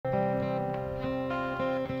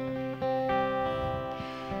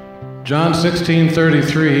John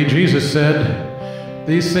 16:33, Jesus said,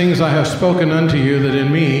 "These things I have spoken unto you, that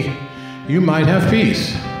in me you might have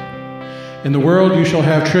peace. In the world you shall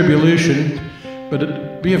have tribulation,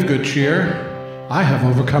 but be of good cheer. I have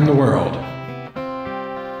overcome the world."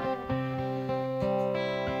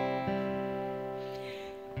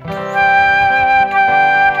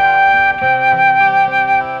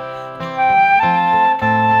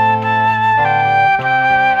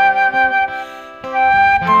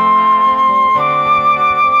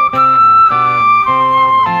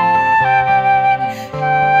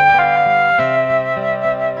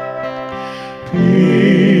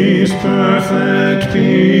 Peace, perfect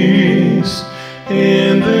peace,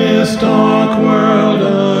 in this dark world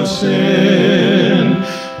of sin.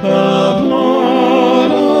 The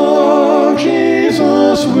blood of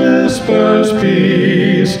Jesus whispers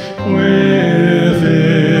peace within.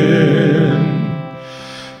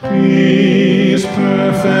 Peace,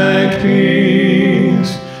 perfect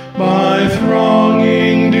peace, by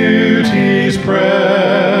thronging duties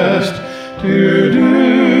pressed to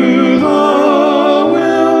do the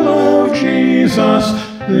Jesus,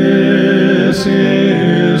 this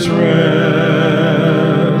is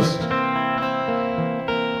rest.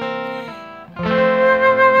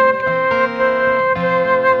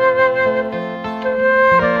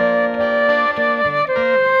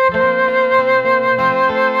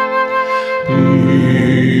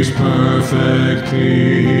 Peace, perfect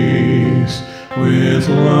peace, with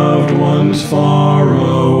loved ones far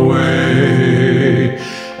away.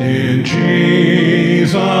 In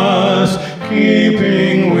Jesus,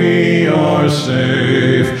 keeping we are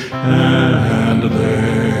safe, and they.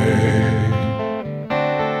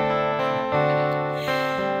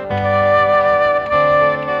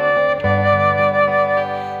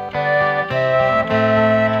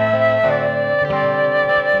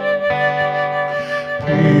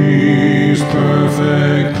 Peace,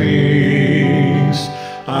 perfect peace,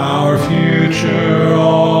 our future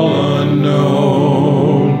all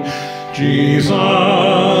unknown.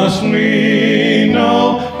 Jesus we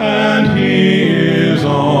know, and he is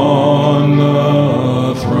on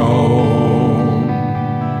the throne.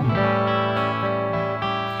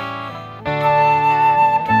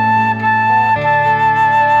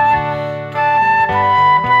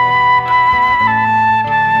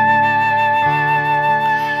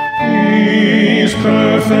 Peace,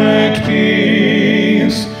 perfect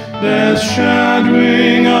peace, that's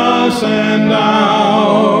shadowing us and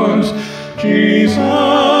ours.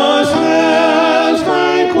 Jesus has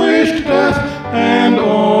vanquished death and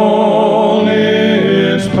all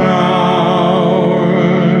its powers.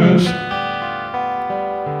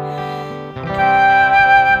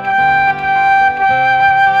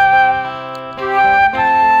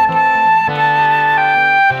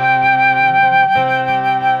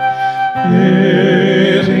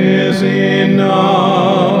 It is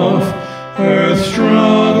enough, earth's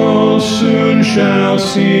struggles soon shall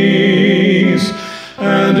cease,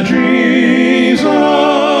 and dreams